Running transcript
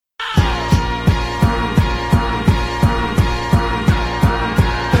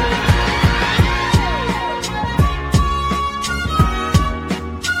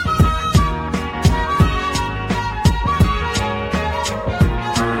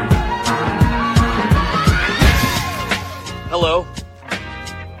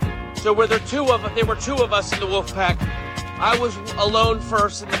So there were two of us in the wolf pack. I was alone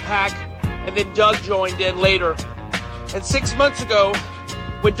first in the pack, and then Doug joined in later. And 6 months ago,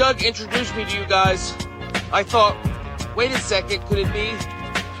 when Doug introduced me to you guys, I thought, wait a second, could it be?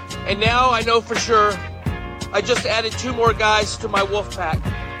 And now I know for sure. I just added 2 more guys to my wolf pack.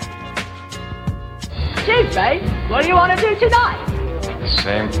 Chief, mate, what do you want to do tonight?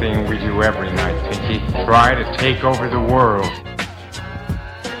 Same thing we do every night, Pinky. Try to take over the world.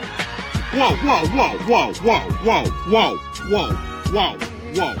 Whoa, whoa, whoa, whoa, whoa, whoa, whoa, whoa, whoa,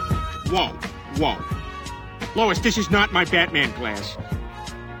 whoa, whoa, whoa. Lois, this is not my Batman class.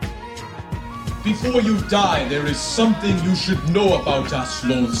 Before you die, there is something you should know about us,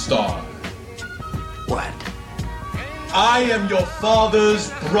 Lone Star. What? I am your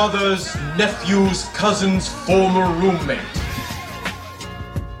father's brother's nephew's cousin's former roommate.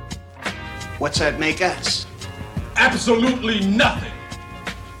 What's that make us? Absolutely nothing,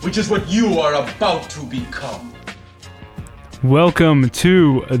 which is what you are about to become. Welcome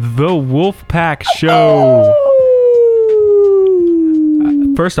to the Wolfpack Show.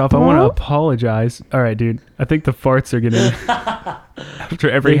 First off, I want to apologize. All right, dude. I think the farts are getting after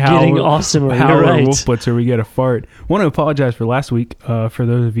every getting awesomer. Howler Right. Wolf Blitzer, we get a fart. I want to apologize for last week. For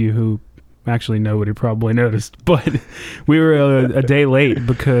those of you who actually nobody probably noticed, but we were a day late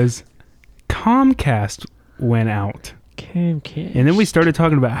because Comcast went out. Comcast. And then we started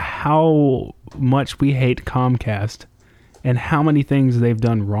talking about how much we hate Comcast and how many things they've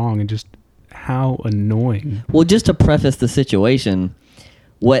done wrong and just how annoying. Well, just to preface the situation,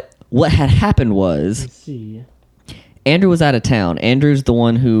 what had happened was Let's see. Andrew was out of town. Andrew's the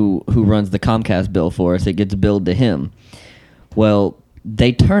one who runs the Comcast bill for us. It gets billed to him. Well,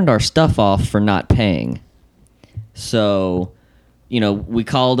 they turned our stuff off for not paying. So, we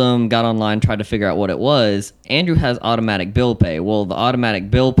called them, got online, tried to figure out what it was. Andrew has automatic bill pay. Well, the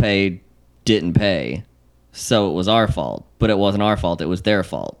automatic bill pay didn't pay. So it was our fault. But it wasn't our fault. It was their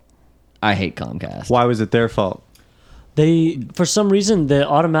fault. I hate Comcast. Why was it their fault? For some reason, the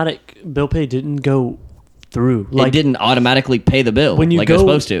automatic bill pay didn't go through. It didn't automatically pay the bill it was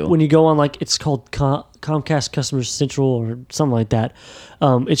supposed to. When you go on, it's called Comcast Customer Central or something like that,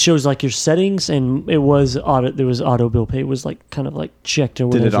 it shows your settings, and it was there was auto bill pay. It was kind of checked or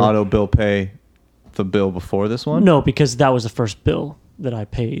whatever. Did it auto bill pay the bill before this one? No, because that was the first bill that I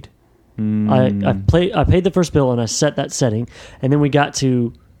paid. I paid the first bill and I set that setting, and then we got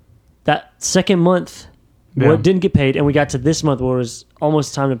to that second month where it didn't get paid, and we got to this month where it was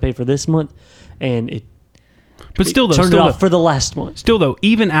almost time to pay for this month, and it. But still, though, turned it off for the last one. Still, though,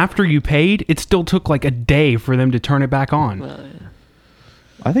 even after you paid, it still took a day for them to turn it back on. Yeah.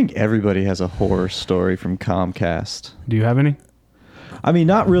 I think everybody has a horror story from Comcast. Do you have any? I mean,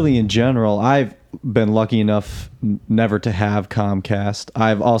 not really in general. I've been lucky enough never to have Comcast.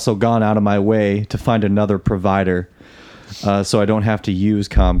 I've also gone out of my way to find another provider so I don't have to use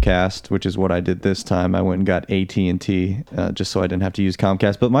Comcast, which is what I did this time. I went and got AT&T just so I didn't have to use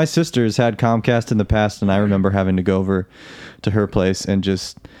Comcast. But my sister's had Comcast in the past, and I remember having to go over to her place and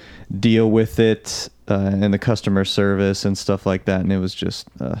just deal with it and the customer service and stuff like that, and it was just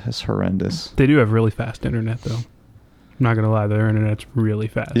it's horrendous. They do have really fast internet, though. I'm not going to lie, their internet's really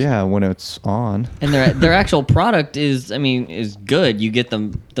fast. Yeah, when it's on. And their actual product is good. You get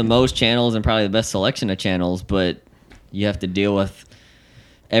the most channels and probably the best selection of channels, but you have to deal with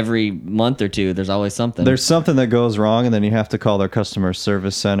every month or two. There's always something. There's something that goes wrong, and then you have to call their customer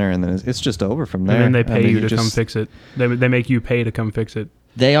service center, and then it's just over from there. And then they pay you to come fix it. They make you pay to come fix it.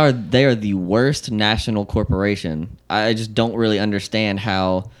 They are the worst national corporation. I just don't really understand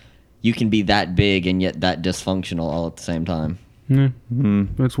how you can be that big and yet that dysfunctional all at the same time.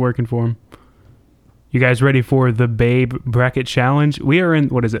 It's working for them. You guys ready for the Babe Bracket Challenge? We are in,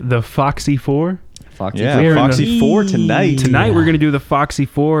 what is it, the Foxy 4? Foxy 4 tonight. Tonight we're going to do the Foxy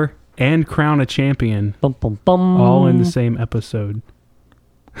 4 and crown a champion. Bum, bum, bum. All in the same episode.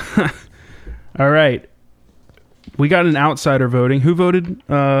 All right. We got an outsider voting. Who voted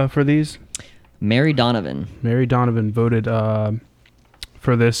for these? Mary Donovan. Mary Donovan voted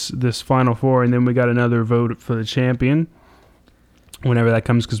for this Final Four, and then we got another vote for the champion whenever that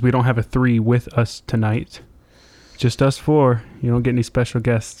comes, because we don't have a 3 with us tonight. Just us 4. You don't get any special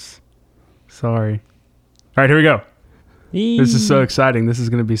guests. Sorry. All right, here we go. This is so exciting. This is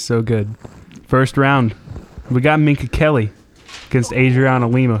going to be so good. First round. We got Minka Kelly against Adriana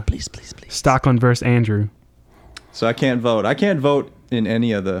Lima. Please. Stockland versus Andrew. So I can't vote. I can't vote in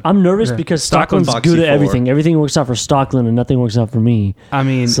any of the... I'm nervous because Stockland's Foxy good at 4. everything. Everything works out for Stockland and nothing works out for me. I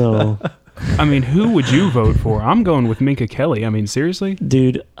mean... So I mean, who would you vote for? I'm going with Minka Kelly. I mean, seriously?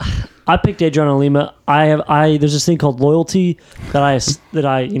 Dude, I picked Adriana Lima. There's this thing called loyalty that I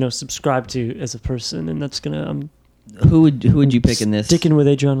subscribe to as a person, and that's gonna. Who would you pick in this? Sticking with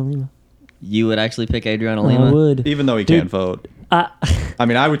Adriana Lima. You would actually pick Adriana Lima? I would. Even though he can't vote. I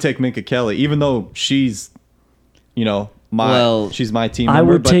mean, I would take Minka Kelly, even though she's, she's my team member. I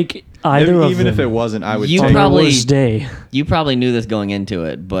would take either of them. Even if it wasn't, I would you take probably, worst day. You probably knew this going into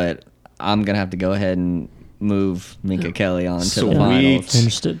it, but I'm going to have to go ahead and move Minka Kelly on to the finals.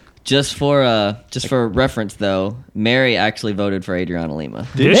 Understood. Just for reference, though, Mary actually voted for Adriana Lima.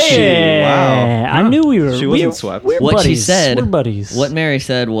 Did she? Wow. I knew we were. She wasn't swept. We're What buddies. she said, We're buddies. What Mary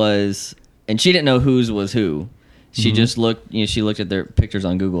said was, and she didn't know whose was who. She just looked. She looked at their pictures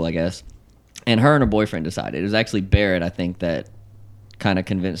on Google, I guess, and her and her boyfriend decided. It was actually Barrett, I think, that kind of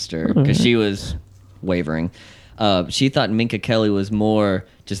convinced her because she was wavering. She thought Minka Kelly was more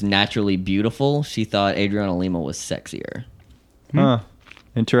just naturally beautiful. She thought Adriana Lima was sexier. Huh.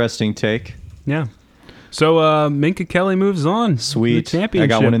 Interesting take. Yeah. So Minka Kelly moves on. Sweet. To the championship. I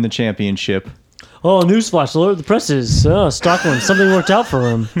got one in the championship. Oh, newsflash! Alert the presses. Stockland, something worked out for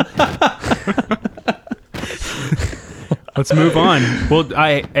him. Let's move on. Well,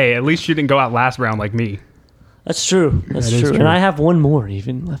 hey, at least you didn't go out last round like me. That's true. That's That is true. true. And I have one more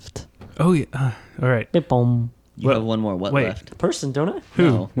even left. Oh yeah. All right. Boom. You have one more what wait. left? Person, don't I? Who?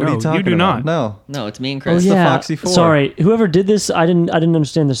 No. What are you talking do about? not. No. No, it's me and Oh Chris. yeah. the Foxy Four. Sorry, whoever did this, I didn't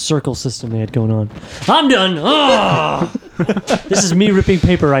understand the circle system they had going on. I'm done. Oh! This is me ripping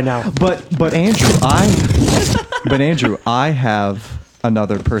paper right now. But Andrew, I have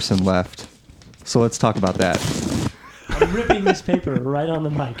another person left. So let's talk about that. I'm ripping this paper right on the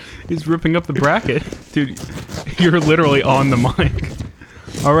mic. He's ripping up the bracket. Dude, you're literally on the mic.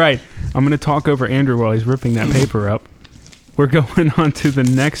 All right. I'm going to talk over Andrew while he's ripping that paper up. We're going on to the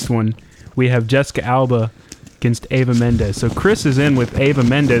next one. We have Jessica Alba against Ava Mendez. So Chris is in with Ava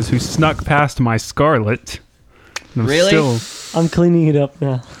Mendez, who snuck past my Scarlet. Really? I'm cleaning it up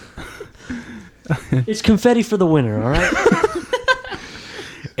now. It's confetti for the winner, all right?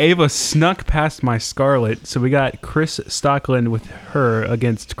 Ava snuck past my Scarlet. So we got Chris Stockland with her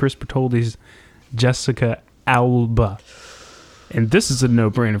against Chris Bertoldi's Jessica Alba. And this is a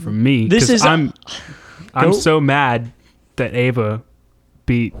no-brainer for me. I'm so mad that Ava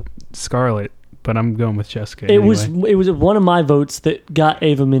beat Scarlett, but I'm going with Jessica. It was one of my votes that got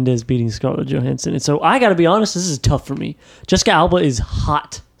Ava Mendez beating Scarlett Johansson. And so I got to be honest, this is tough for me. Jessica Alba is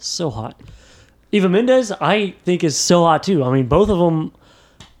hot, so hot. Eva Mendez, I think, is so hot too. I mean, both of them.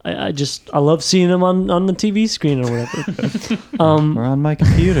 I love seeing them on the TV screen or whatever. Or on my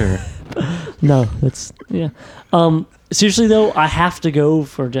computer. No, that's yeah. Seriously though, I have to go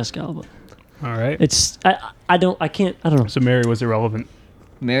for Jessica Alba. All right. I don't know. So Mary was irrelevant.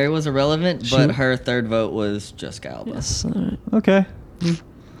 Mary was irrelevant, but her third vote was Jessica Alba. Yes. All right. Okay.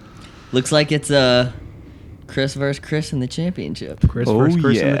 Looks like it's Chris versus Chris in the championship. Chris versus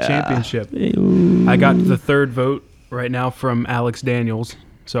Chris in the championship. I got the third vote right now from Alex Daniels,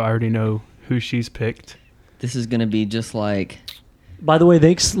 so I already know who she's picked. This is going to be just like... By the way,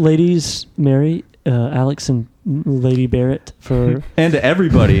 thanks, ladies, Mary, Alex, and Lady Barrett for... And to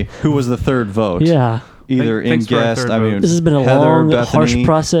everybody who was the third vote. Yeah. Either in Thanks for our guest, third I mean, vote. This has been a Heather, long, Bethany, harsh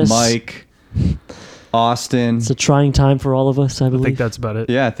process. Mike, Austin. It's a trying time for all of us, I I believe. think that's about it.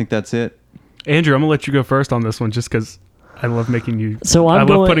 Yeah, I think that's it. Andrew, I'm going to let you go first on this one just because I love making you... So I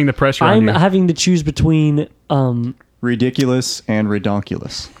love putting the pressure on I'm you. having to choose between Ridiculous and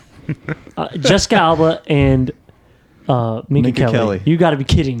redonkulous. Jessica Alba and Minka Kelly. You got to be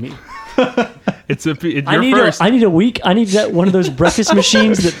kidding me. You're first. I need a week. I need one of those breakfast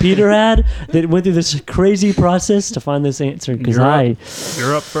machines that Peter had that went through this crazy process to find this answer. Because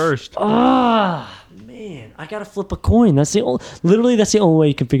You're up first. Man, I got to flip a coin. That's the only way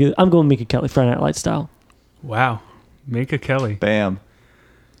you can figure it. I'm going Minka Kelly, Friday Night Lights style. Wow. Minka Kelly. Bam.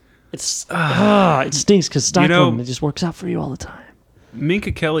 It stinks because Stockholm, it just works out for you all the time.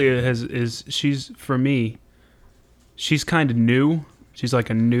 Minka Kelly she's, for me, she's kind of new. She's like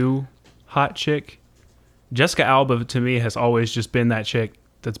a new hot chick. Jessica Alba, to me, has always just been that chick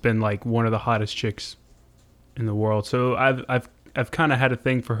that's been like one of the hottest chicks in the world. So I've kind of had a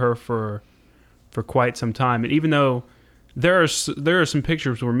thing for her for quite some time. And even though there are some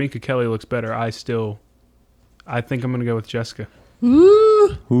pictures where Minka Kelly looks better, I think I'm going to go with Jessica.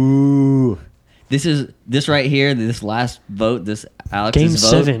 Ooh. This right here, this last vote, this Alex's Game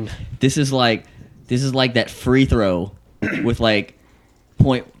vote. 7. This is like that free throw with like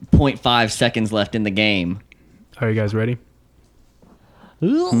 0.5 seconds left in the game. Are you guys ready?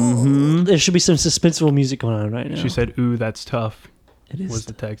 There should be some suspenseful music going on right now. She said, "Ooh, that's tough." It is was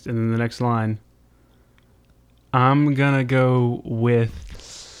the text. And then the next line, I'm going to go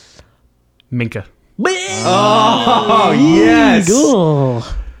with Minka. Oh, yes. Cool.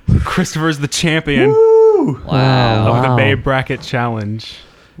 Christopher's the champion Wow. of the Babe Bracket Challenge.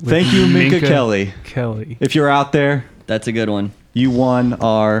 with Thank you, Minka Kelly. If you're out there, That's a good one. you won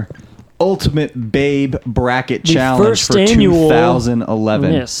our Ultimate Babe Bracket The Challenge first for annual-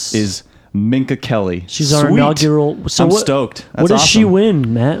 2011 Yes. is Minka Kelly. She's our Sweet. inaugural. So I'm what, stoked. What That's does she awesome.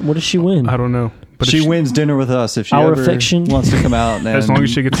 win, Matt? What does she win? I don't know. But if She wins dinner with us if she Our ever affection. wants to come out. And, as long as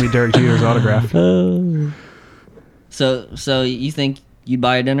she gets me Derek Jeter's autograph. So you think you'd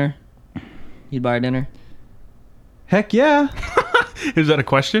buy a dinner? You'd buy a dinner? Heck yeah. Is that a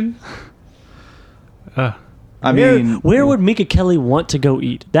question? I mean, Where would Minka Kelly want to go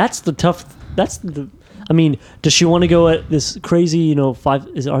eat? That's the tough. That's the. I mean, does she want to go at this crazy? Are there 5-star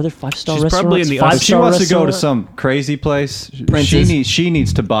She's restaurants? probably in the Five if she star wants to go to restaurant? some crazy place, Princess. she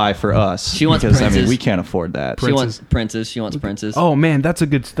needs to buy for us. She wants because Princess. we can't afford that. She wants Princess. She wants Princess. Oh man, that's a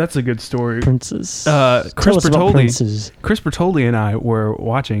good story. Princess. Chris Tell us about Bertoldi. Princess. Chris Bertoldi and I were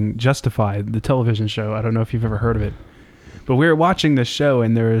watching Justified, the television show. I don't know if you've ever heard of it, but we were watching this show,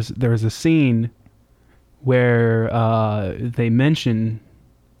 and there was a scene where they mention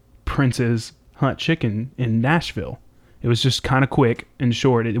Prince's Hunt Chicken in Nashville. It was just kind of quick and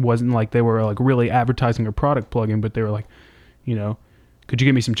short. It wasn't like they were like really advertising or product plugging, but they were like, could you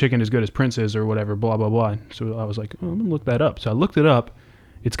give me some chicken as good as Prince's or whatever, blah, blah, blah. So I was like, I'm going to look that up. So I looked it up.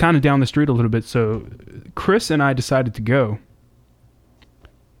 It's kind of down the street a little bit. So Chris and I decided to go.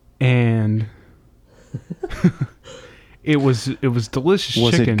 And it was delicious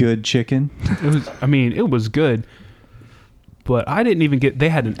Was chicken. it good chicken? It was good. But I didn't even they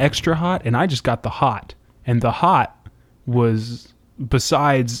had an extra hot, and I just got the hot. And the hot was,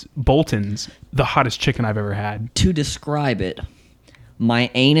 besides Bolton's, the hottest chicken I've ever had. To describe it,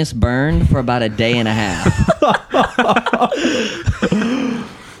 my anus burned for about a day and a half.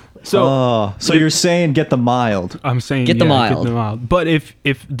 So you're saying get the mild. I'm saying Get the Get mild. the mild. But if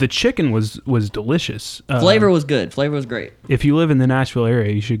the chicken was delicious, Flavor was good. Flavor was great. if you live in the Nashville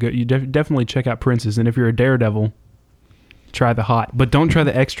area, you should go. You definitely check out Prince's. And if you're a daredevil, try the hot. But don't try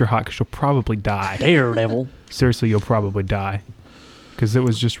the extra hot because you'll probably die. Daredevil. Seriously, you'll probably die because it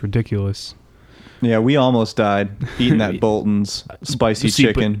was just ridiculous. Yeah, we almost died eating that Bolton's spicy See,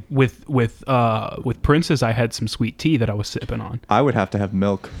 but chicken. with Prince's, I had some sweet tea that I was sipping on. I would have to have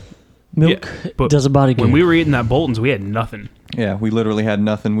milk. Milk but does a body good. When we were eating that Bolton's, we had nothing. Yeah, we literally had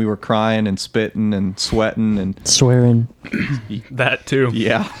nothing. We were crying and spitting and sweating and Swearing. That too.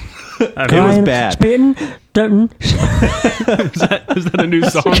 yeah. I It mean, was Crying, bad. Spitting. Dutton. is that a new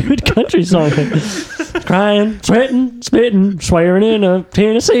song? Good country song. Crying, sweating, spitting, swearing in a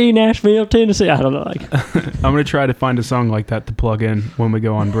Tennessee, Nashville, Tennessee. I don't know. I'm gonna try to find a song like that to plug in when we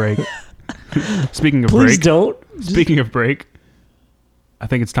go on break. Speaking of Please break, don't. speaking of break, I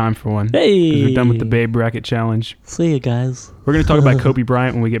think it's time for one. 'Cause Hey. we're done with the Babe Bracket Challenge. See you guys. We're gonna talk about Kobe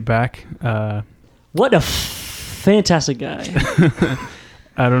Bryant when we get back. What a fantastic guy.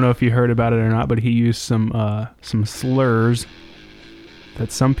 I don't know if you heard about it or not, but he used some slurs that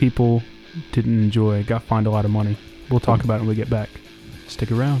some people didn't enjoy. Got fined a lot of money. We'll talk about it when we get back.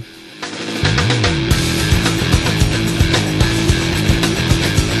 Stick around.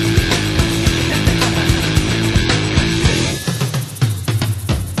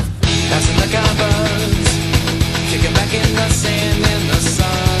 Passing the covers, kicking back in the sand in the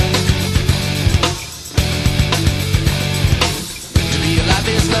sun. To be alive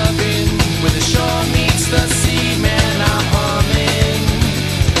is loving, when the shore meets the sea, man, I'm humming,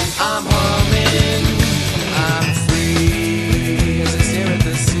 I'm free as I stare at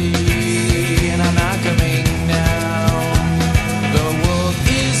the sea, and I'm not coming down. The world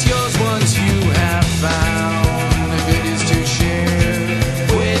is yours once you have found, if it is to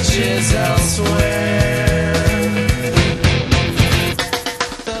share, which is elsewhere.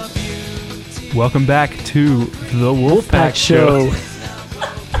 Welcome back to the Wolfpack Show.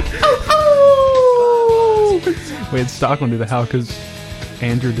 We had Stockland do the howl because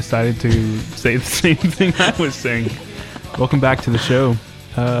Andrew decided to say the same thing I was saying. Welcome back to the show.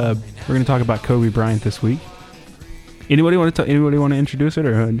 We're going to talk about Kobe Bryant this week. Anybody want to introduce it,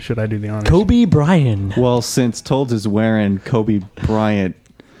 or should I do the honors? Kobe Bryant. Well, since Tolds is wearing Kobe Bryant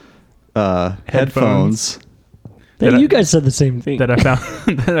headphones, That You I- guys said the same thing. that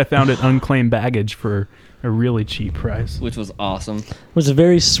I found at unclaimed baggage for a really cheap price. Which was awesome. It was a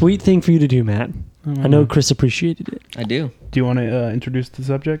very sweet thing for you to do, Matt. I know Chris appreciated it. I do. Do you want to introduce the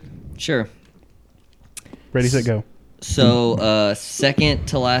subject? Sure. Ready, set, go. So, second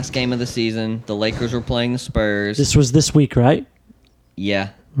to last game of the season, the Lakers were playing the Spurs. This was this week, right? Yeah.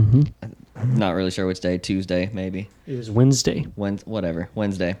 Not really sure which day. Tuesday, maybe. It was Wednesday.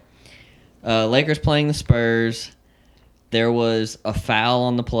 Wednesday. Lakers playing the Spurs. There was a foul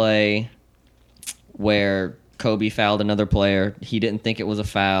on the play where Kobe fouled another player. He didn't think it was a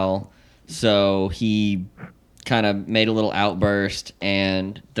foul, so he kind of made a little outburst,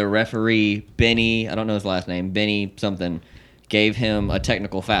 and the referee, Benny, I don't know his last name, Benny something, gave him a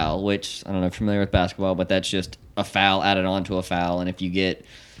technical foul, which, I don't know if you're familiar with basketball, but that's just a foul added on to a foul, and if you get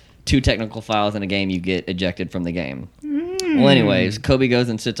 2 technical fouls in a game, you get ejected from the game. Well, anyways, Kobe goes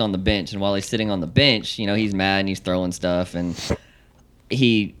and sits on the bench, and while he's sitting on the bench, he's mad and he's throwing stuff, and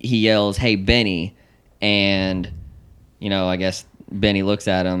he yells, "Hey, Benny," and, I guess Benny looks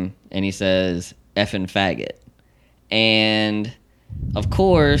at him, and he says, "Effing faggot." And, of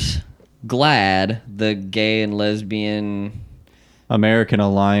course, GLAAD, the Gay and Lesbian American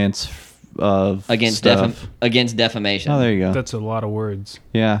Alliance of against stuff. Against defamation. Oh, there you go. That's a lot of words.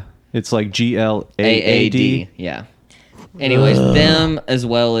 Yeah. It's like GLAAD. Yeah. Anyways, them as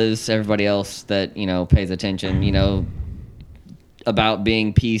well as everybody else that, pays attention, about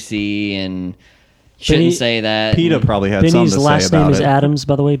being PC and shouldn't say that. PETA probably had Benny's something to say about it. last name is Adams,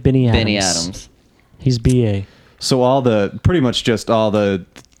 by the way. Benny Adams. Benny Adams. He's BA. So pretty much just all the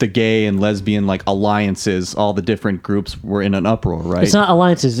gay and lesbian alliances, all the different groups were in an uproar, right? It's not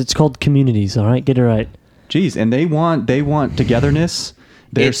alliances. It's called communities. All right, get it right. Jeez, and they want togetherness.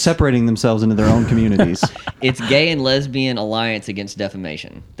 They're separating themselves into their own communities. It's Gay and Lesbian Alliance Against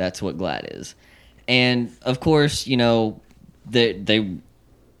Defamation. That's what GLAAD is. And, of course, they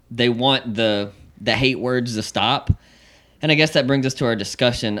want the hate words to stop. And I guess that brings us to our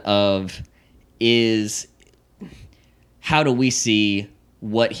discussion of how do we see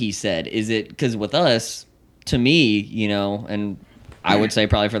what he said? Is it, because with us, to me, and I would say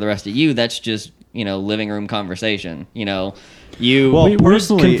probably for the rest of you, that's just, living room conversation. We converse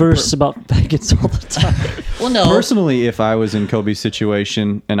about faggots all the time. Well, no. Personally, if I was in Kobe's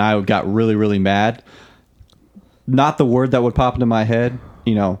situation and I got really, really mad, not the word that would pop into my head,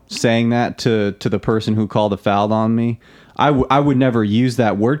 saying that to the person who called a foul on me, I would never use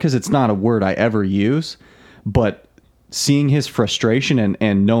that word because it's not a word I ever use. But seeing his frustration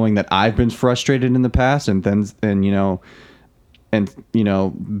and knowing that I've been frustrated in the past and been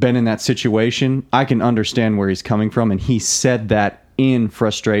in that situation, I can understand where he's coming from. And he said that in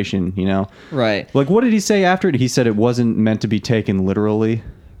frustration, Right. What did he say after it? He said it wasn't meant to be taken literally.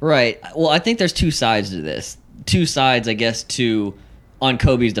 Right. Well, I think there's 2 sides to this. 2 sides, I guess, on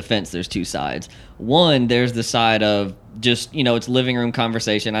Kobe's defense, there's 2 sides. One, there's the side of just, it's living room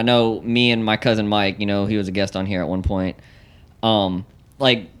conversation. I know me and my cousin Mike, he was a guest on here at one point.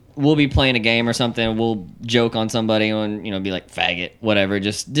 We'll be playing a game or something. We'll joke on somebody and, be like, faggot, whatever.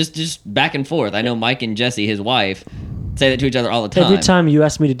 Just back and forth. I know Mike and Jesse, his wife, say that to each other all the time. Every time you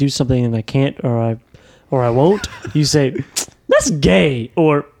ask me to do something and I can't or I won't, you say, that's gay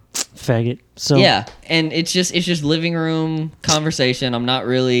or faggot. So yeah, and it's just living room conversation. I'm not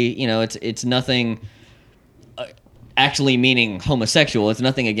really, it's nothing actually meaning homosexual. It's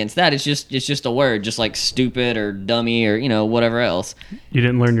nothing against that. It's just a word, just like stupid or dummy or whatever else. You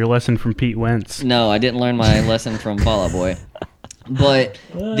didn't learn your lesson from Pete Wentz. No, I didn't learn my lesson from Fall Out Boy. But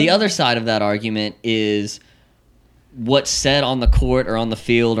the other side of that argument is what's said on the court or on the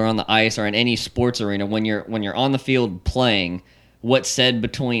field or on the ice or in any sports arena when you're on the field playing. What's said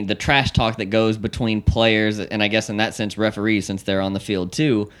between the trash talk that goes between players and I guess in that sense referees, since they're on the field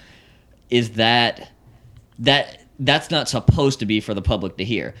too, is that's not supposed to be for the public to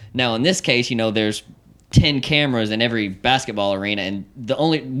hear. Now in this case, there's 10 cameras in every basketball arena, and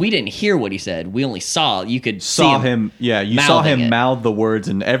we didn't hear what he said. We only saw. You could see him. Yeah, you saw him mouth the words,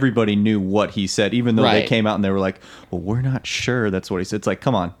 and everybody knew what he said, even though they came out and they were like, "Well, we're not sure that's what he said." It's like,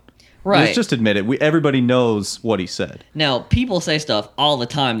 come on. Right. Let's just admit it. Everybody knows what he said. Now, people say stuff all the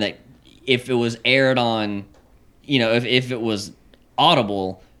time that if it was aired on, if it was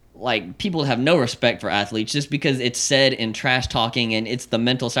audible, people have no respect for athletes just because it's said in trash talking, and it's the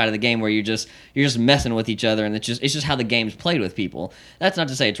mental side of the game where you're just messing with each other, and it's just how the game's played with people. That's not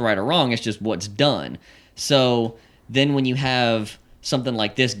to say it's right or wrong. It's just what's done. So then when you have something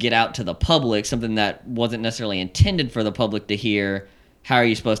like this get out to the public, something that wasn't necessarily intended for the public to hear, how are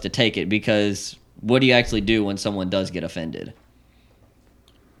you supposed to take it? Because what do you actually do when someone does get offended?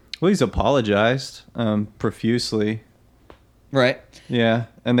 Well, he's apologized profusely. Right. Yeah,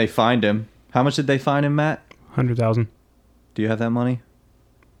 and they fined him. How much did they fine him, Matt? $100,000. Do you have that money?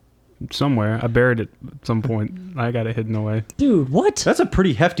 Somewhere. I buried it at some point. I got it hidden away. Dude, what? That's a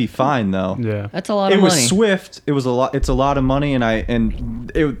pretty hefty fine, though. Yeah. That's a lot of money. It was swift. It was a lot. It's a lot of money,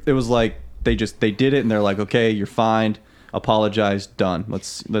 and it was like they did it, and they're like, okay, you're fined. apologized, done.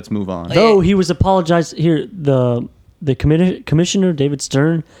 Let's move on. Though he was apologized here, the commissioner David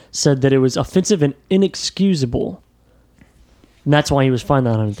Stern said that it was offensive and inexcusable. And that's why he was fined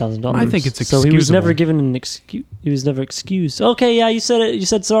 $100,000. I think it's excusable. So he was never given an excuse. He was never excused. Okay, yeah, you said it. You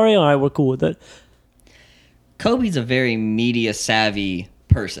said sorry. All right, we're cool with it. Kobe's a very media savvy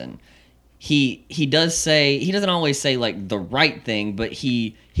person. He does say, he doesn't always say like the right thing, but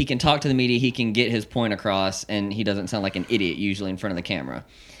he can talk to the media, he can get his point across, and he doesn't sound like an idiot usually in front of the camera.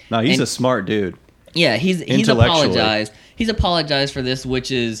 No, he's a smart dude. Yeah, he's apologized. He's apologized for this,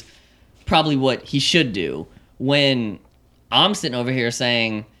 which is probably what he should do. When I'm sitting over here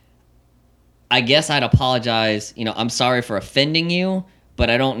saying, I guess I'd apologize, I'm sorry for offending you, but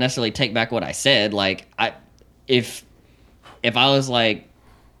I don't necessarily take back what I said. Like, if I was like,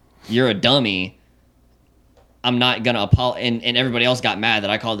 you're a dummy, I'm not going to apologize, and everybody else got mad that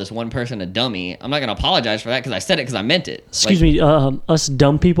I called this one person a dummy, I'm not going to apologize for that because I said it because I meant it. Excuse me, us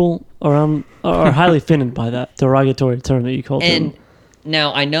dumb people are highly offended by that derogatory term that you called him. And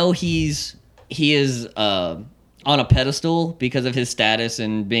now I know he is on a pedestal because of his status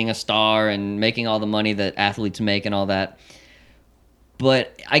and being a star and making all the money that athletes make and all that.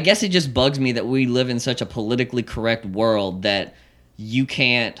 But I guess it just bugs me that we live in such a politically correct world that you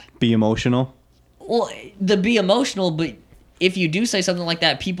can't be emotional. Well, be emotional, but if you do say something like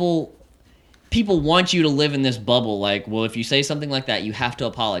that, people want you to live in this bubble. Like, well, if you say something like that, you have to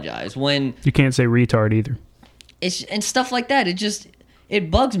apologize. When you can't say retard either. And stuff like that.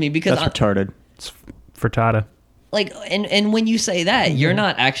 It bugs me because that's retarded. It's frittata. Like, and when you say that, you're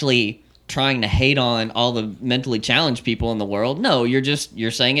not actually trying to hate on all the mentally challenged people in the world. No,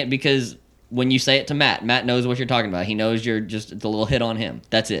 you're saying it because when you say it to Matt knows what you're talking about. He knows you're just the little hit on him.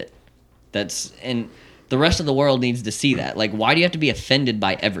 That's it. And the rest of the world needs to see that. Like, why do you have to be offended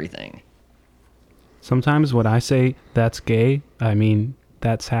by everything? Sometimes when I say that's gay, I mean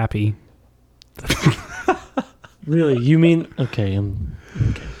that's happy. Really? You mean okay?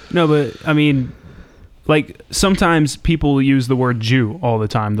 Okay. No, but I mean, like, sometimes people use the word Jew all the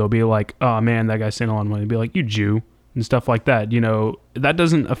time. They'll be like, oh man, that guy's saying a lot of money. They'll be like, you Jew, and stuff like that. That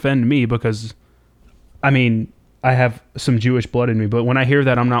doesn't offend me because, I mean, I have some Jewish blood in me. But when I hear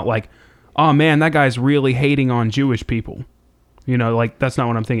that, I'm not like, oh man, that guy's really hating on Jewish people. Like, that's not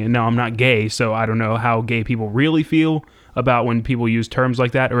what I'm thinking. No, I'm not gay, so I don't know how gay people really feel about when people use terms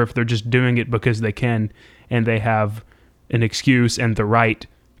like that, or if they're just doing it because they can and they have an excuse and the right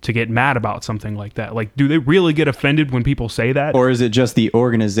to get mad about something like that. Like, do they really get offended when people say that? Or is it just the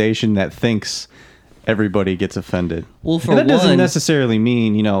organization that thinks everybody gets offended? Well, that doesn't necessarily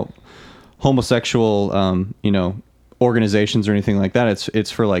mean, homosexual, organizations or anything like that.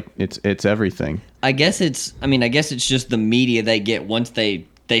 It's for like, it's everything. I guess it's just the media they get once they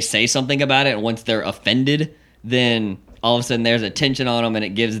say something about it, and once they're offended, then all of a sudden there's attention on them and it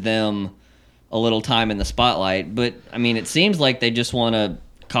gives them a little time in the spotlight. But I mean, it seems like they just want to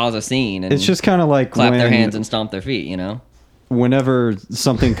cause a scene and it's just kind of like clap their hands and stomp their feet, whenever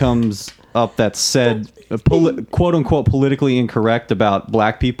something comes up that's said quote unquote politically incorrect about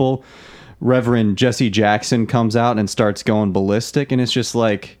black people, Reverend Jesse Jackson comes out and starts going ballistic, and it's just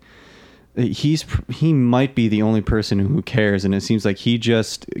like he might be the only person who cares, and it seems like he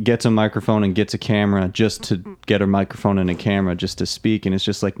just gets a microphone and gets a camera just to get a microphone and a camera just to speak. And it's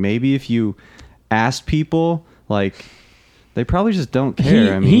just like, maybe if you ask people, like, they probably just don't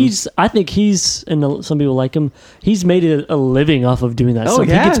care. I think he's, and some people like him, he's made a living off of doing that. Oh, so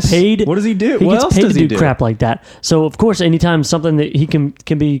yes. He gets paid. What does he do? He What gets else paid does to he do do? crap like that. So, of course, anytime something that he can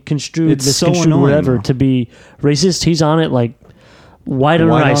be construed, It's so misconstrued, annoying, whatever, though. to be racist, he's on it like white on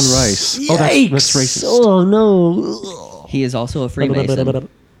rice. Oh, Yikes. that's racist. Oh, no. He is also a Freemason.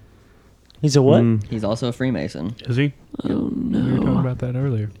 He's a what? He's also a Freemason. Is he? Oh, no. We were talking about that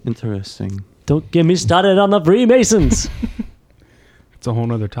earlier. Interesting. Don't get me started on the Freemasons. It's a whole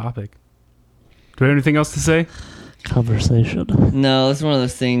nother topic. Do we have anything else to say? Conversation. No, it's one of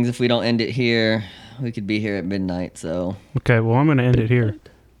those things. If we don't end it here, we could be here at midnight. So Okay, well, I'm going to end it here.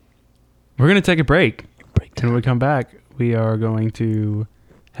 We're going to take a break. And when we come back, we are going to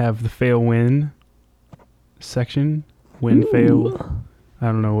have the fail-win section. Win-fail. I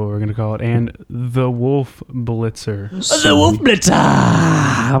don't know what we're going to call it. And the Wolf Blitzer. The Wolf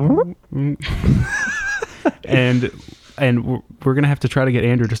Blitzer! And we're going to have to try to get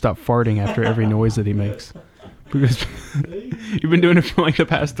Andrew to stop farting after every noise that he makes. Because you've been doing it for like the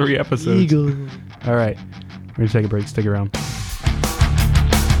past 3 episodes. Eagle. All right. We're going to take a break. Stick around.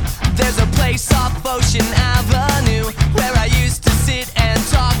 There's a place off Ocean Avenue where I used to sit and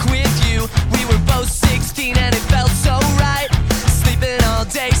talk with you. We were both 16 and it felt so right. Sleeping all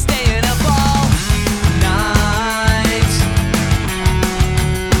day, staying up all night.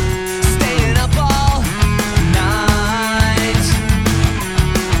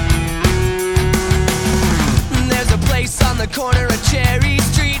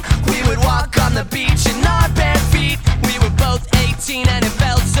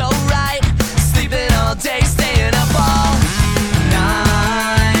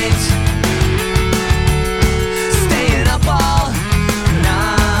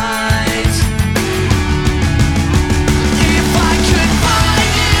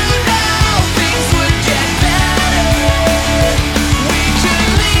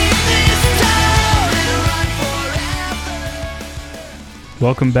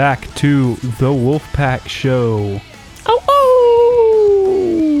 Welcome back to the Wolfpack Show. Oh,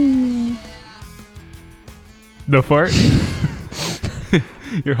 oh! The fart?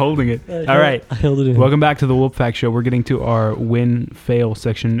 You're holding it. All right. I held it in. Welcome back to the Wolfpack Show. We're getting to our win-fail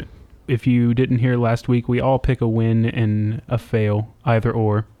section. If you didn't hear last week, we all pick a win and a fail, either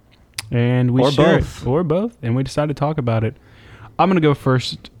or. And we share both. it. Or both. And we decided to talk about it. I'm going to go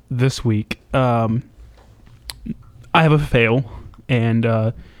first this week. I have a fail. And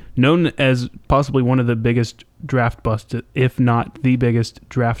known as possibly one of the biggest draft busts, if not the biggest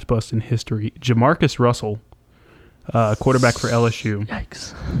draft bust in history, Jamarcus Russell, quarterback for LSU.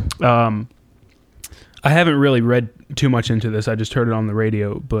 Yikes. I haven't really read too much into this. I just heard it on the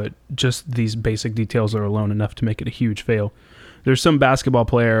radio, but just these basic details are alone enough to make it a huge fail. There's some basketball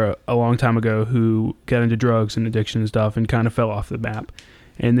player a long time ago who got into drugs and addiction and stuff and kind of fell off the map.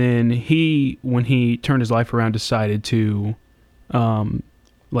 And then when he turned his life around, decided to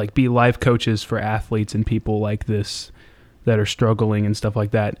be life coaches for athletes and people like this that are struggling and stuff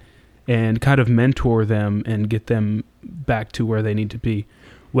like that, and kind of mentor them and get them back to where they need to be.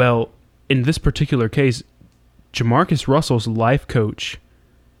 Well, in this particular case, Jamarcus Russell's life coach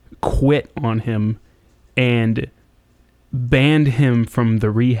quit on him and banned him from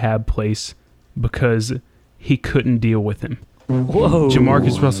the rehab place because he couldn't deal with him. Whoa.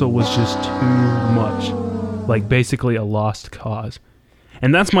 Jamarcus Russell was just too much. Like, basically a lost cause.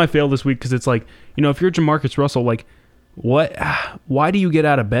 And that's my fail this week, because it's like, if you're Jamarcus Russell, like, why do you get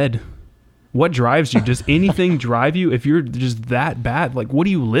out of bed? What drives you? Does anything drive you if you're just that bad? Like, what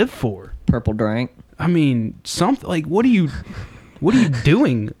do you live for? Purple drink. I mean, something like, what are you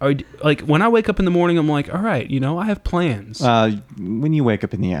doing? Like, when I wake up in the morning, I'm like, all right, I have plans. When you wake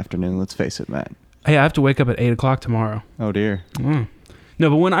up in the afternoon, let's face it, Matt. Hey, I have to wake up at 8 o'clock tomorrow. Oh, dear. No,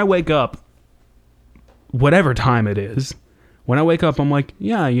 but when I wake up, whatever time it is, when I wake up, I'm like,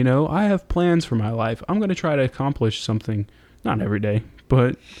 yeah, I have plans for my life. I'm going to try to accomplish something. Not every day,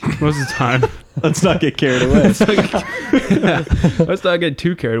 but most of the time. Let's not get carried away. Let's not get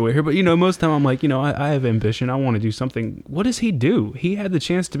too carried away here. But, most of the time I'm like, I have ambition. I want to do something. What does he do? He had the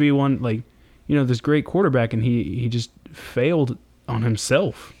chance to be one, this great quarterback, and he just failed on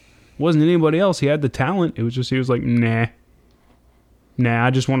himself. It wasn't anybody else. He had the talent. It was just, he was like, nah,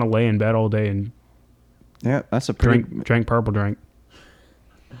 I just want to lay in bed all day and yeah, that's a pretty drank purple drink.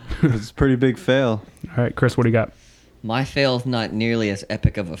 It's a pretty big fail. All right, Chris, what do you got? My fail is not nearly as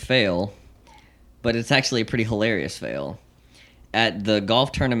epic of a fail, but it's actually a pretty hilarious fail. At the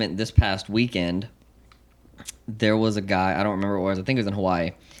golf tournament this past weekend, there was a guy, I don't remember what it was, I think it was in Hawaii,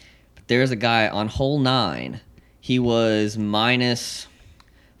 but there's a guy on hole 9. He was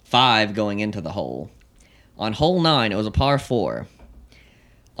 -5 going into the hole. On hole 9, it was a par 4.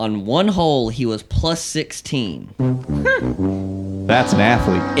 On one hole, he was +16. That's an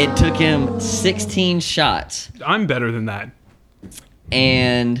athlete. It took him 16 shots. I'm better than that.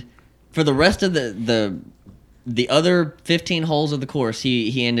 And for the rest of the other 15 holes of the course,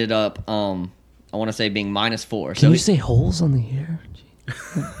 he ended up, I want to say, being -4. Can you say holes on the air?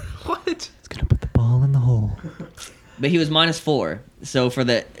 What? It's going to put the ball in the hole. But he was -4. So for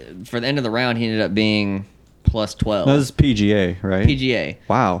the end of the round, he ended up being +12. That was PGA, right? PGA.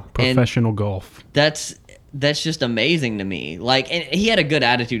 Wow. Professional golf. That's just amazing to me. Like, and he had a good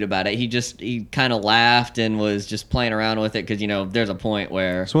attitude about it. He kind of laughed and was just playing around with it because, there's a point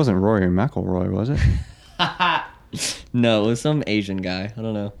where... This wasn't Rory McIlroy, was it? No, it was some Asian guy. I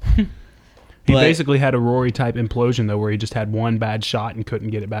don't know. He basically had a Rory-type implosion, though, where he just had one bad shot and couldn't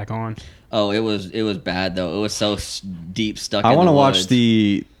get it back on. Oh, it was bad, though. It was so deep stuck I in the want to woods. watch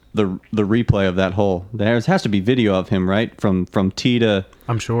the replay of that hole. There has to be video of him, right? From tee to...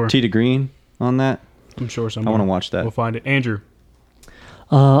 I'm sure. Tee to green on that. I'm sure somewhere. I want to watch that. We'll find it. Andrew.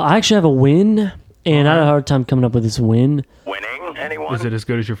 I actually have a win, and I had a hard time coming up with this win. Winning? Anyone? Is it as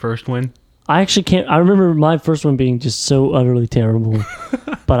good as your first win? I actually can't. I remember my first one being just so utterly terrible,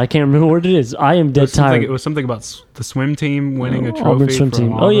 but I can't remember what it is. I am dead tired. It was something about the swim team winning a trophy. Auburn swim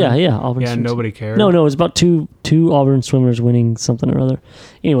team. Auburn. Oh yeah. Auburn. Yeah, swim nobody team. cared. No, it was about two Auburn swimmers winning something or other.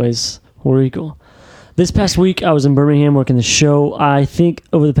 Anyways, War Eagle. This past week, I was in Birmingham working the show. I think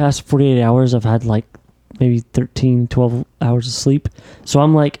over the past 48 hours, I've had like maybe 13, 12 hours of sleep. So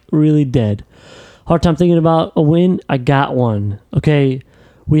I'm like really dead. Hard time thinking about a win. I got one. Okay,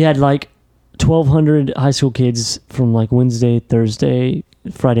 we had like 1,200 high school kids from like Wednesday, Thursday,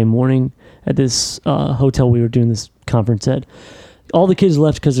 Friday morning at this hotel we were doing this conference at. All the kids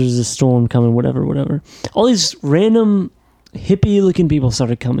left because there's a storm coming, whatever. All these random hippie-looking people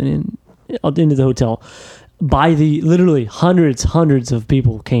started coming in into the hotel. literally hundreds of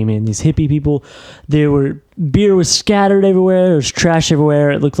people came in. These hippie people. Beer was scattered everywhere. There was trash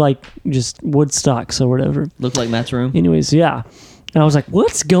everywhere. It looked like just Woodstocks or whatever. Looked like Matt's room. Anyways, yeah. And I was like,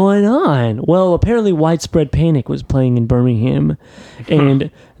 what's going on? Well, apparently Widespread Panic was playing in Birmingham.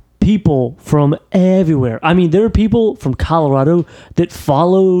 And people from everywhere. I mean, there are people from Colorado that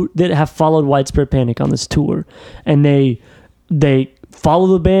have followed Widespread Panic on this tour. And they follow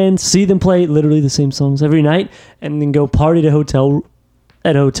the band, see them play literally the same songs every night, and then go party at a hotel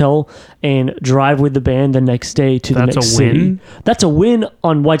and drive with the band the next day to the next city. Win? That's a win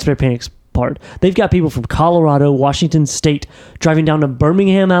on Widespread Panic's part. They've got people from Colorado, Washington State, driving down to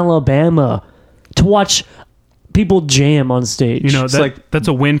Birmingham, Alabama to watch people jam on stage. You know, that's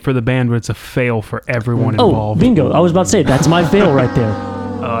a win for the band, but it's a fail for everyone involved. Oh, bingo. I was about to say, that's my fail right there.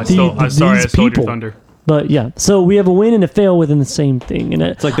 I'm sorry, I stole your thunder. But yeah, so we have a win and a fail within the same thing. And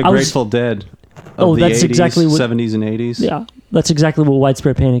it's like the Grateful Dead of the that's 80s, exactly what 70s and 80s. Yeah, that's exactly what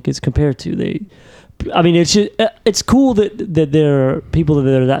Widespread Panic is compared to. It's cool that there are people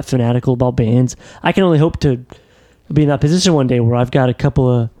that are that fanatical about bands. I can only hope to be in that position one day where I've got a couple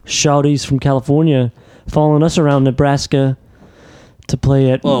of shawties from California following us around Nebraska to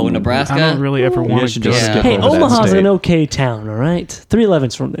play at... Oh, Nebraska? I don't really ever want to go. Hey, Omaha's an okay town, all right?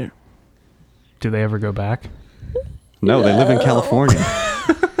 311's from there. Do they ever go back? No, they live in California.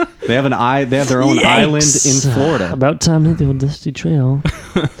 They have their own island in Florida. About time they do a Dusty Trail.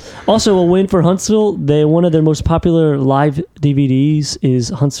 Also, a win for Huntsville. One of their most popular live DVDs is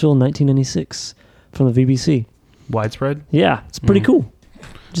Huntsville 1996 from the BBC. Widespread? Yeah, it's pretty cool.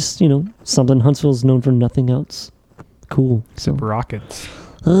 Just, something Huntsville's known for nothing else. Cool. Except rockets.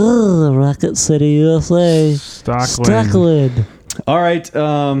 Oh, Rocket City, USA. Stockland. All right,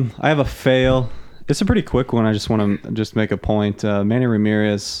 I have a fail. It's a pretty quick one. I just want to make a point. Manny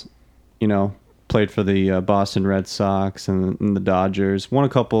Ramirez, played for the Boston Red Sox and the Dodgers. Won a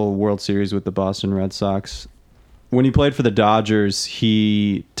couple World Series with the Boston Red Sox. When he played for the Dodgers,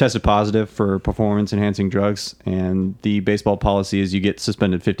 he tested positive for performance-enhancing drugs, and the baseball policy is you get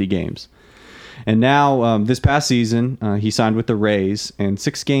suspended 50 games. And now, this past season, he signed with the Rays, and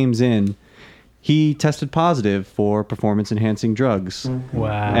 6 games in, he tested positive for performance-enhancing drugs.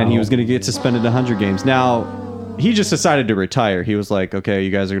 Wow. And he was going to get suspended 100 games. Now, he just decided to retire. He was like, okay, you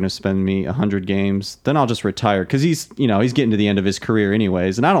guys are going to suspend me 100 games. Then I'll just retire. Because he's getting to the end of his career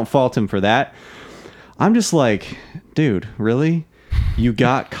anyways. And I don't fault him for that. I'm just like, dude, really? You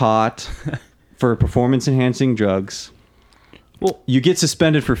got caught for performance-enhancing drugs. Well, you get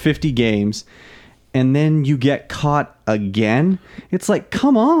suspended for 50 games. And then you get caught again. It's like,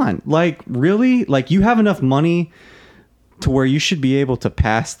 come on. Like, really? Like, you have enough money to where you should be able to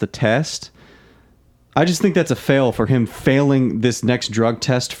pass the test. I just think that's a fail for him failing this next drug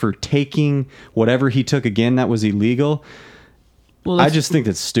test for taking whatever he took again that was illegal. Well, I just think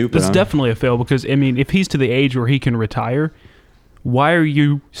that's stupid. That's definitely a fail because, I mean, if he's to the age where he can retire, why are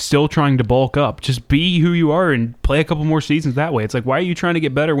you still trying to bulk up? Just be who you are and play a couple more seasons that way. It's like, why are you trying to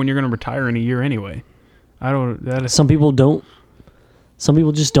get better when you're going to retire in a year anyway? Some people don't. Some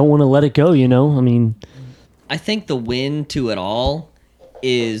people just don't want to let it go, I mean... I think the win to it all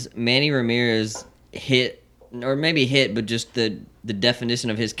is Manny Ramirez but just the definition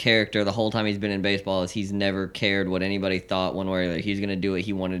of his character the whole time he's been in baseball is he's never cared what anybody thought one way or the other. He's going to do what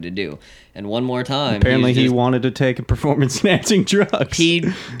he wanted to do. And one more time... Apparently he wanted to take performance-enhancing drugs. He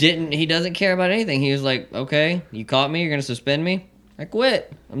doesn't care about anything. He was like, okay, you caught me, you're going to suspend me? I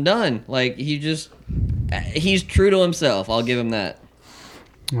quit. I'm done. Like, he's true to himself. I'll give him that.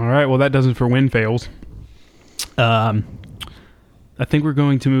 All right, well, that does it for win fails. I think we're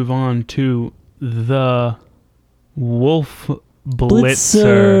going to move on to the Wolf Blitzer.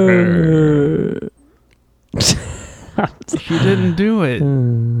 You didn't do it.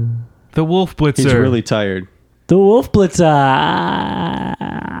 The Wolf Blitzer. He's really tired. The Wolf Blitzer.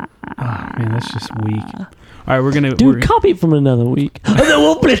 Oh, man, that's just weak. All right, we're gonna copy it from another week. The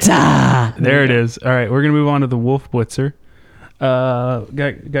Wolf Blitzer. There it is. All right, we're gonna move on to the Wolf Blitzer.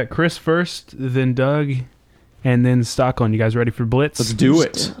 Got Chris first, then Doug, and then Stockland. You guys ready for Blitz? Let's do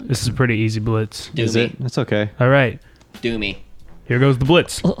it. This is a pretty easy Blitz. Is it? That's okay. All right. Do me. Here goes the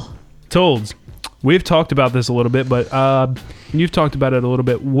Blitz. Tolds. We've talked about this a little bit, but you've talked about it a little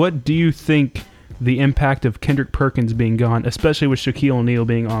bit. What do you think the impact of Kendrick Perkins being gone, especially with Shaquille O'Neal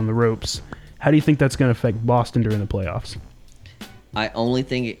being on the ropes, how do you think that's going to affect Boston during the playoffs? I only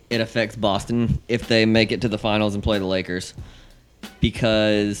think it affects Boston if they make it to the finals and play the Lakers.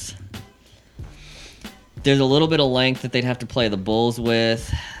 Because there's a little bit of length that they'd have to play the Bulls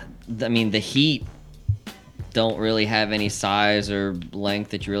with. I mean, the Heat don't really have any size or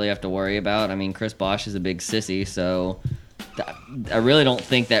length that you really have to worry about. I mean, Chris Bosh is a big sissy, so I really don't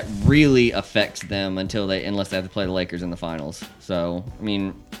think that really affects them unless they have to play the Lakers in the finals. So, I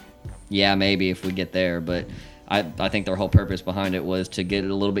mean, yeah, maybe if we get there, but I think their whole purpose behind it was to get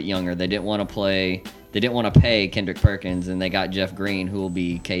it a little bit younger. They didn't want to pay Kendrick Perkins, and they got Jeff Green, who will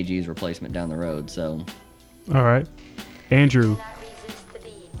be KG's replacement down the road. So, all right, Andrew.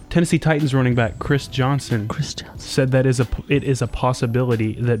 Tennessee Titans running back Chris Johnson said that it is a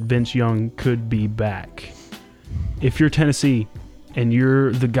possibility that Vince Young could be back. If you're Tennessee and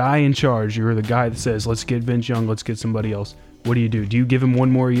you're the guy in charge, you're the guy that says, let's get Vince Young, let's get somebody else, what do? Do you give him one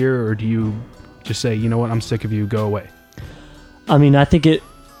more year, or do you just say, you know what, I'm sick of you, go away? I mean, I think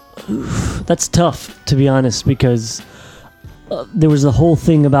that's tough, to be honest, because there was the whole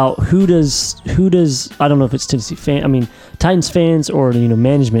thing about who does I don't know if it's Titans fans or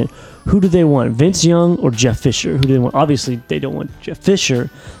management, who do they want, Vince Young or Jeff Fisher? Who do they want? Obviously they don't want Jeff Fisher.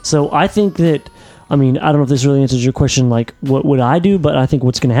 So I think that, I don't know if this really answers your question, like what would I do, but I think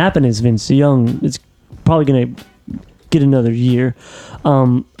what's going to happen is Vince Young is probably going to get another year.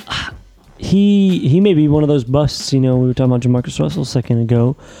 He may be one of those busts, we were talking about JaMarcus Russell a second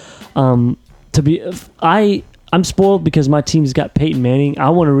ago. I'm spoiled because my team's got Peyton Manning.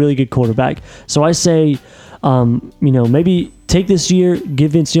 I want a really good quarterback. So I say, maybe take this year,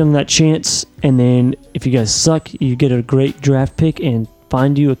 give Vince Young that chance, and then if you guys suck, you get a great draft pick and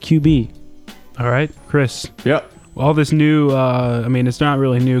find you a QB. All right, Chris. Yep. All this new, it's not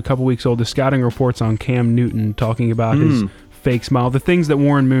really new, a couple weeks old, the scouting reports on Cam Newton talking about his fake smile, the things that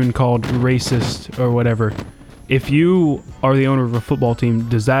Warren Moon called racist or whatever. If you are the owner of a football team,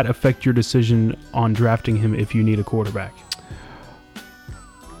 does that affect your decision on drafting him if you need a quarterback?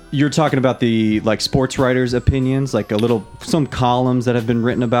 You're talking about the sports writers' opinions, some columns that have been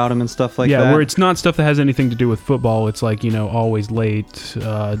written about him and stuff like that? Yeah, where it's not stuff that has anything to do with football. It's always late,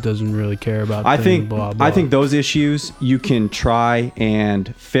 doesn't really care about blah, blah. I think those issues you can try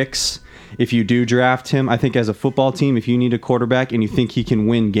and fix if you do draft him. I think as a football team, if you need a quarterback and you think he can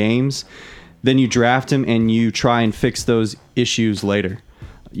win games, then you draft him and you try and fix those issues later.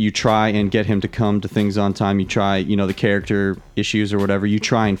 You try and get him to come to things on time. You try, the character issues or whatever. You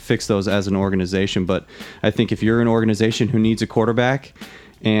try and fix those as an organization. But I think if you're an organization who needs a quarterback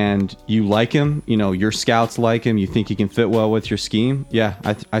and you like him, your scouts like him, you think he can fit well with your scheme, yeah,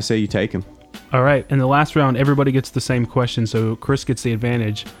 I say you take him. All right. In the last round, everybody gets the same question. So Chris gets the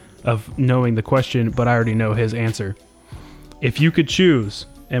advantage of knowing the question, but I already know his answer. If you could choose...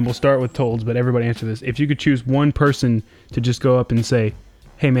 And we'll start with Tolds, but everybody answer this. If you could choose one person to just go up and say,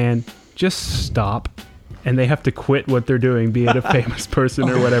 hey, man, just stop, and they have to quit what they're doing, be it a famous person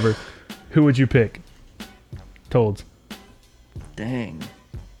or whatever, who would you pick? Tolds. Dang.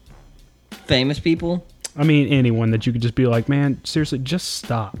 Famous people? Anyone that you could just be like, man, seriously, just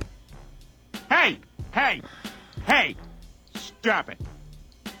stop. Hey! Stop it.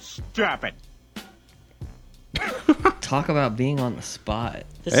 Stop it. Talk about being on the spot.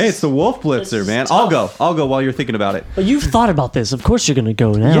 It's the Wolf Blitzer, man. I'll go while you're thinking about it. But you've thought about this. Of course you're going to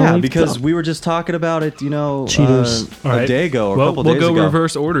go now. Yeah, because we were just talking about it, a day ago or a couple days ago. We'll go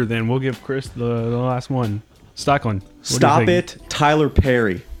reverse order then. We'll give Chris the last one. Stockland. Stop it, Tyler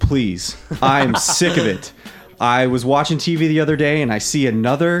Perry, please. I'm sick of it. I was watching TV the other day and I see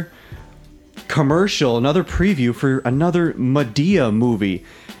another commercial, another preview for another Madea movie.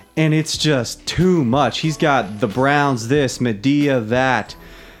 And it's just too much. He's got the Browns this, Madea that.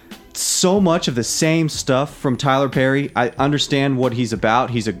 So much of the same stuff from Tyler Perry. I understand what he's about.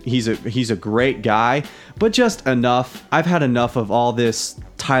 He's a great guy, but just enough. I've had enough of all this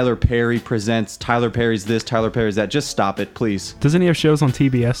Tyler Perry presents, Tyler Perry's this, Tyler Perry's that. Just stop it, please. Doesn't he have shows on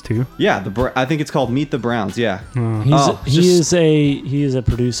TBS too? Yeah, I think it's called Meet the Browns. Yeah. He is a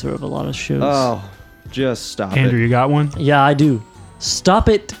producer of a lot of shows. Oh, just stop Andrew, you got one? Yeah, I do. Stop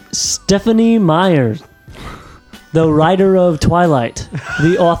it, Stephanie Meyer, the writer of Twilight,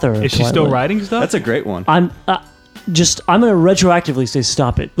 the author of Is she Twilight. still writing stuff? That's a great one. I'm going to retroactively say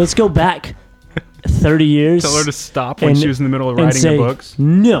stop it. Let's go back 30 years. Tell her to stop when she was in the middle of writing the books.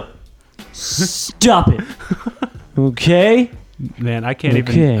 No. Stop it. Okay? Man, I can't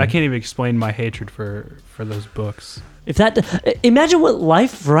even explain my hatred for those books. Imagine what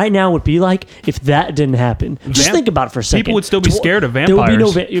life right now would be like if that didn't happen. Just think about it for a second. People would still be scared of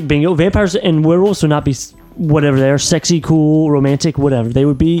vampires. There would be no vampires, and werewolves would not be whatever they are, sexy, cool, romantic, whatever. They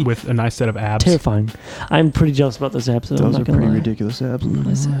would be with a nice set of abs. Terrifying. I'm pretty jealous about those abs. Those are pretty ridiculous abs.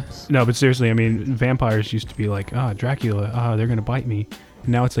 Nice abs. No, but seriously, vampires used to be like, Dracula, they're gonna bite me.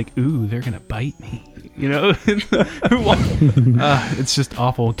 Now it's like, ooh, they're gonna bite me. It's just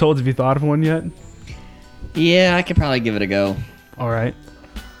awful. Told, have you thought of one yet? Yeah, I could probably give it a go. All right.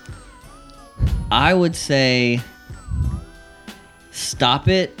 I would say stop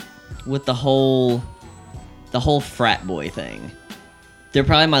it with the whole frat boy thing. They're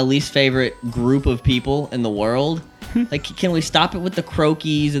probably my least favorite group of people in the world. Like, can we stop it with the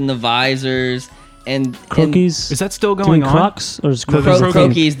croakies and the visors and Croakies? Is that still Do you going mean on? Crocs or is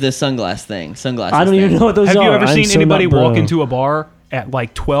Croakies the sunglass thing? Sunglasses. I don't even know what those Have are. you ever I'm seen so anybody not walk bro. into a bar at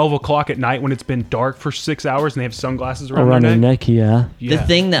like 12 o'clock at night when it's been dark for 6 hours and they have sunglasses around, around their their neck? neck? Yeah. The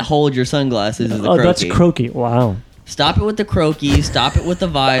thing that holds your sunglasses is the Oh, croaky. that's croaky. Wow. Stop it with the croakies. Stop it with the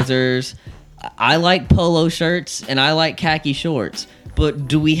visors. I like polo shirts and I like khaki shorts. But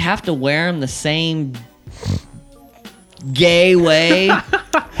do we have to wear them the same gay way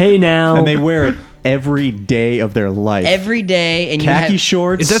Hey now. And they wear it every day of their life. every day? And Khaki you have,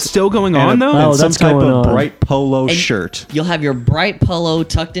 shorts. Is that still going and on, though? and Oh, some that's type going of on. bright polo And shirt. You'll have your bright polo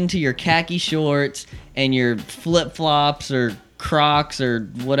tucked into your khaki shorts and your flip flops or Crocs or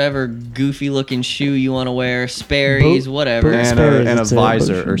whatever goofy looking shoe you want to wear, Sperry's, whatever. Boat- And a Sperry's,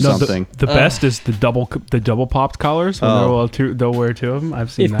 visor or No, something. the best is the double popped collars. When they'll wear two of them.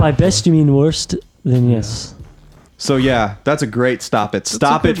 I've seen If that. by before. best you mean worst, then yes. So yeah, that's a great stop it. That's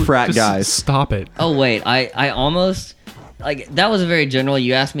Stop a it, good- frat just guys. Stop it. Oh wait, I almost like that was a very general.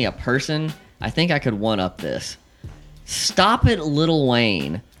 You asked me a person. I think I could one up this. Stop it, Lil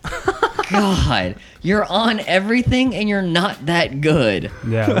Wayne. God, you're on everything and you're not that good.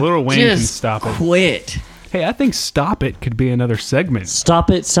 Yeah, Little Wayne can Just stop it. quit. Hey, I think Stop It could be another segment. Stop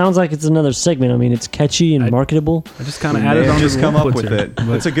it. Sounds like it's another segment. I mean, it's catchy and marketable. I just kind of May added have on just the come Wolf up with Blitzer, it. but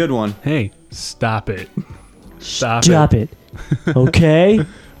That's a good one. hey, stop it. Stop it. Okay.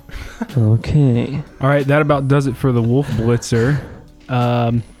 Okay. All right, that about does it for the Wolf Blitzer.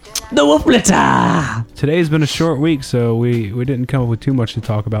 The Wolf Blitzer. Today's been a short week, so we didn't come up with too much to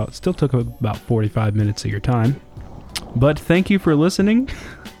talk about. Still took about 45 minutes of your time. But thank you for listening.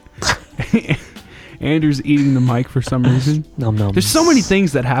 Andrew's eating the mic for some reason. Nom nom. There's so many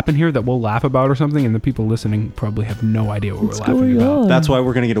things that happen here that we'll laugh about or something, and the people listening probably have no idea what What's we're laughing going about. on? That's why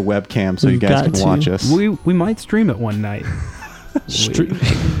we're gonna get a webcam so you We've guys got can watch to. us. We might stream it one night.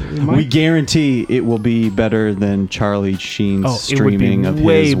 We guarantee it will be better than Charlie Sheen's streaming of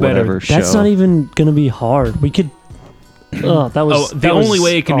way his better. whatever show. That's not even going to be hard. We could. Oh, that was. The that only was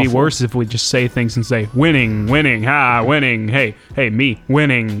way it can be awful. worse is if we just say things and say winning, winning, hey, me,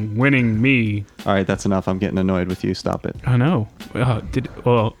 winning, me. All right, that's enough. I'm getting annoyed with you. Stop it. I know.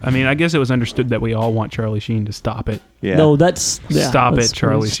 I guess it was understood that we all want Charlie Sheen to stop it. Yeah. No, that's. Yeah, Stop let's- it,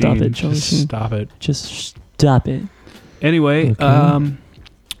 Charlie let's stop Sheen. it, Charlie Just Sheen. stop it. Just stop it. Anyway, Okay.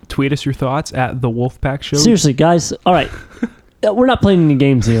 tweet us your thoughts at the Wolfpack Show. Seriously, guys. All right. We're not playing any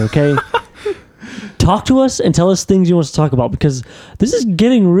games here, okay? Talk to us and tell us things you want us to talk about because this is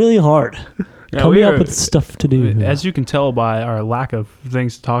getting really hard. Yeah, Coming we up are- with stuff to do. As you can tell by our lack of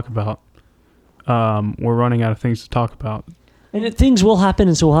things to talk about, we're running out of things to talk about. And things will happen,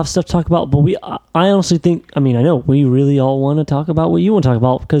 and so we'll have stuff to talk about. But I honestly think, I know we really all want to talk about what you want to talk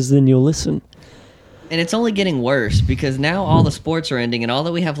about because then you'll listen. And it's only getting worse because now all the sports are ending and all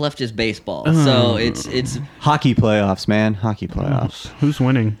that we have left is baseball. So it's Hockey playoffs, man. Hockey playoffs. Who's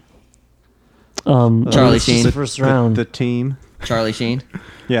winning? Charlie Sheen. The first round. The team. Charlie Sheen.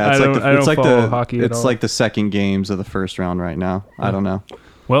 Yeah, it's I don't follow hockey at it's all. like the second games of the first round right now. I don't know.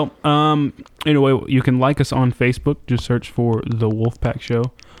 Well, anyway, you can like us on Facebook. Just search for The Wolfpack Show.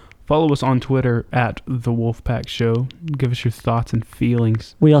 Follow us on Twitter at The Wolfpack Show. Give us your thoughts and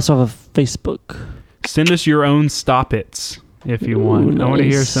feelings. We also have a Facebook. Send us your own stop-its if you want. I want to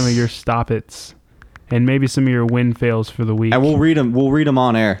hear nice. some of your stop-its. And maybe some of your win fails for the week. And we'll read them. We'll read them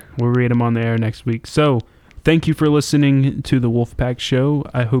on air. We'll read them on the air next week. So, thank you for listening to The Wolfpack Show.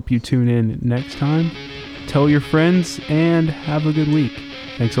 I hope you tune in next time. Tell your friends and have a good week.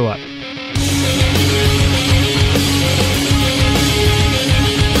 Thanks a lot.